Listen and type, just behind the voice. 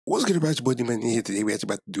What's good about your boy D-Man here? Today we're actually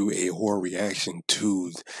about to do a horror reaction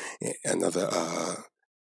to another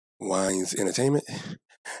Wines Entertainment.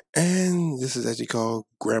 And this is actually called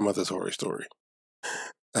Grandmother's Horror Story.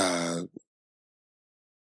 Y'all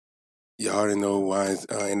already know Wines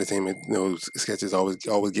Entertainment, sketches always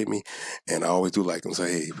get me, and I always do like them. So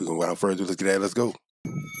hey, we're gonna without further ado, let's get at it, let's go.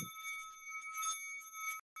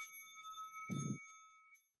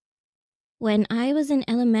 When I was in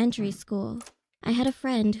elementary school, I had a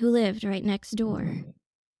friend who lived right next door.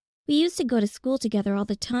 We used to go to school together all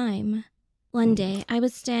the time. One day, I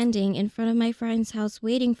was standing in front of my friend's house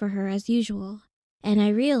waiting for her as usual, and I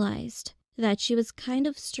realized that she was kind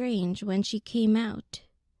of strange when she came out.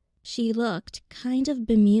 She looked kind of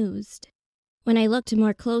bemused. When I looked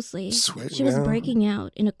more closely, she was breaking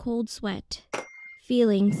out in a cold sweat.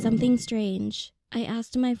 Feeling something strange, I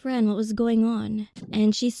asked my friend what was going on,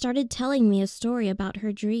 and she started telling me a story about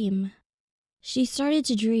her dream. She started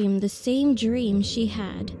to dream the same dream she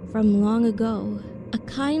had from long ago. A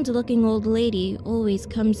kind-looking old lady always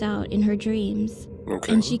comes out in her dreams,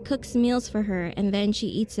 and she cooks meals for her and then she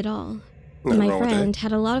eats it all. My friend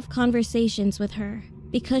had a lot of conversations with her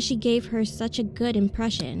because she gave her such a good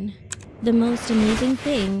impression. The most amazing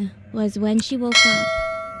thing was when she woke up.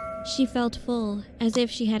 She felt full, as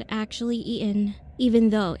if she had actually eaten,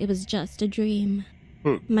 even though it was just a dream.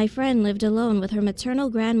 My friend lived alone with her maternal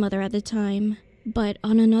grandmother at the time, but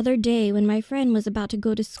on another day when my friend was about to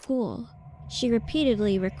go to school, she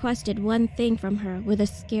repeatedly requested one thing from her with a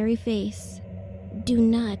scary face. "Do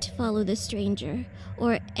not follow the stranger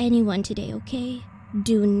or anyone today, okay?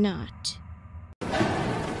 Do not."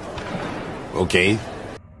 Okay.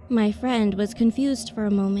 My friend was confused for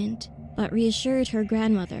a moment, but reassured her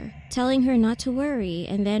grandmother, telling her not to worry,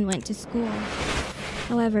 and then went to school.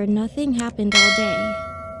 However, nothing happened all day.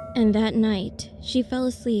 And that night, she fell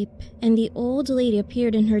asleep, and the old lady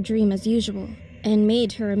appeared in her dream as usual, and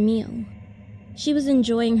made her a meal. She was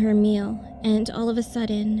enjoying her meal, and all of a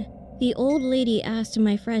sudden, the old lady asked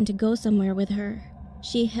my friend to go somewhere with her.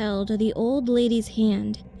 She held the old lady's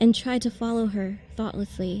hand and tried to follow her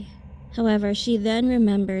thoughtlessly. However, she then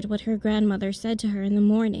remembered what her grandmother said to her in the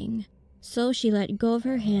morning, so she let go of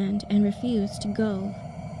her hand and refused to go.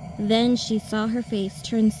 Then she saw her face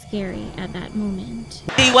turn scary at that moment.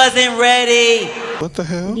 He wasn't ready! What the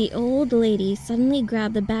hell? The old lady suddenly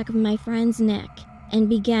grabbed the back of my friend's neck and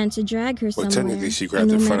began to drag her somewhere. Technically she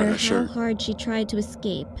grabbed and the no front of matter her shirt. how hard she tried to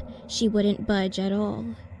escape, she wouldn't budge at all.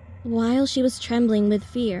 While she was trembling with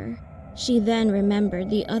fear, she then remembered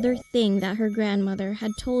the other thing that her grandmother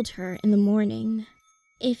had told her in the morning.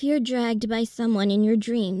 If you're dragged by someone in your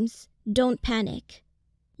dreams, don't panic.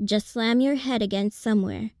 Just slam your head against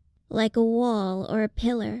somewhere, like a wall or a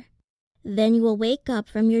pillar. Then you will wake up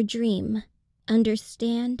from your dream.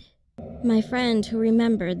 Understand? My friend, who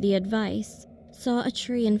remembered the advice, saw a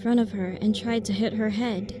tree in front of her and tried to hit her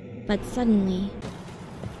head, but suddenly,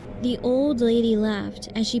 the old lady laughed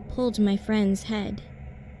as she pulled my friend's head.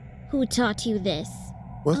 "Who taught you this?"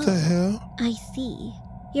 What the hell? "I see.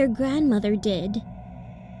 Your grandmother did."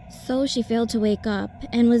 So she failed to wake up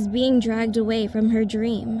and was being dragged away from her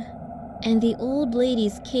dream. And the old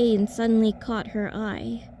lady's cane suddenly caught her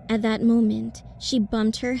eye. At that moment, she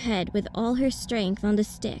bumped her head with all her strength on the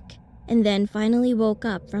stick, and then finally woke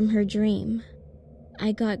up from her dream.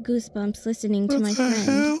 I got goosebumps listening to my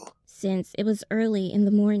friend, since it was early in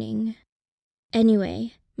the morning.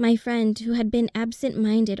 Anyway, my friend, who had been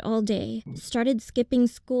absent-minded all day, started skipping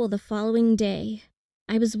school the following day.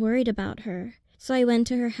 I was worried about her, so I went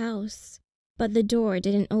to her house, but the door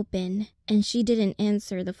didn't open, and she didn't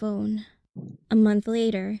answer the phone. A month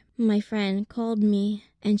later, my friend called me,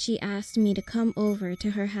 and she asked me to come over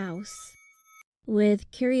to her house. With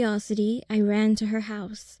curiosity, I ran to her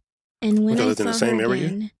house, and when I saw her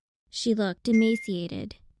again, she looked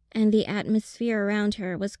emaciated, and the atmosphere around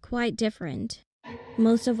her was quite different.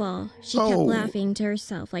 Most of all, she kept laughing to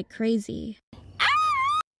herself like crazy.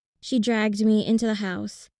 She dragged me into the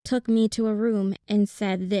house, took me to a room, and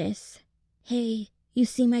said this: "Hey, you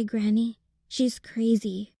see my granny? She's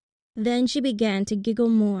crazy." Then she began to giggle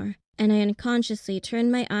more, and I unconsciously turned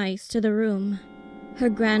my eyes to the room. Her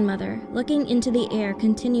grandmother, looking into the air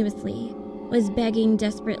continuously, was begging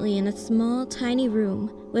desperately in a small, tiny room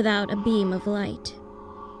without a beam of light.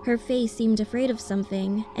 Her face seemed afraid of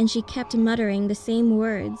something, and she kept muttering the same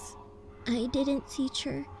words. "I didn't teach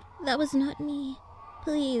her. That was not me.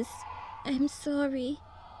 Please, I'm sorry.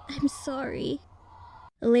 I'm sorry."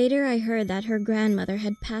 Later, I heard that her grandmother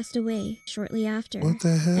had passed away shortly after. What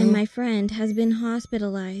the hell? And my friend has been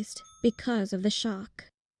hospitalized because of the shock.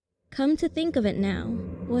 Come to think of it now,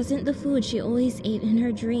 Wasn't the food she always ate in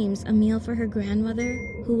her dreams a meal for her grandmother,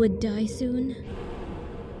 who would die soon?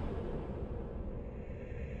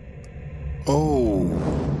 Oh,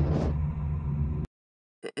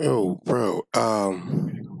 bro.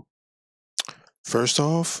 First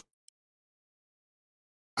off,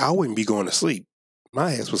 I wouldn't be going to sleep.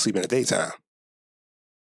 My ass would sleep in the daytime.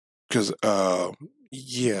 Cause,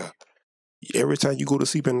 yeah, every time you go to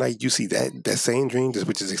sleep at night, you see that same dream,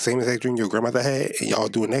 which is the same exact dream your grandmother had, and y'all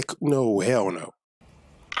doing that. No, hell no.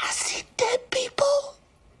 I see dead people.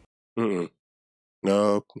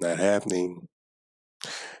 No, not happening.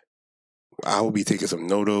 I will be taking some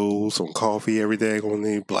Noodles, some coffee every day,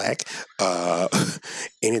 only black. Uh,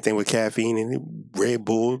 anything with caffeine in it, Red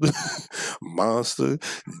Bull, Monster,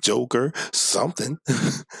 Joker, something.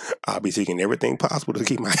 I'll be taking everything possible to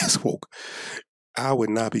keep my ass woke. I would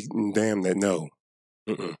not be damn that. No,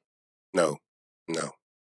 no, no,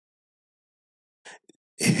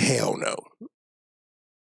 hell no,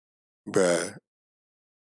 bruh.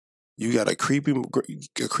 You got a creepy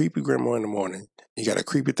grandma in the morning. You got a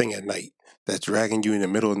creepy thing at night that's dragging you in the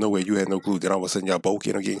middle of nowhere. You had no clue. Then all of a sudden, y'all both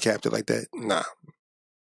getting captured like that. Nah,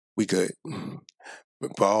 we good.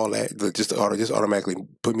 But for all that, just automatically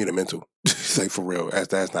put me in the mental. It's like for real.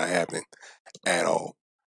 That's not happening at all.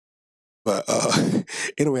 But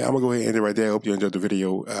anyway, I'm gonna go ahead and end it right there. I hope you enjoyed the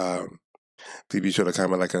video. Please be sure to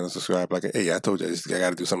comment, like, and subscribe. Like, hey, I told you, I got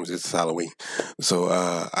to do something. This Halloween, so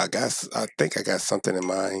I think I got something in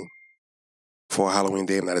mind for Halloween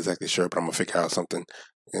day. I'm not exactly sure, but I'm gonna figure out something.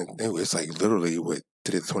 And it's like literally what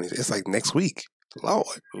today the 20th. It's like next week. Lord.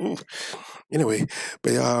 Ooh. Anyway,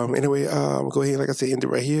 but I'm gonna go ahead, like I said, end it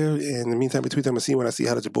right here. In the meantime, between time, I see when I see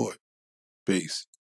how to your boy. Peace.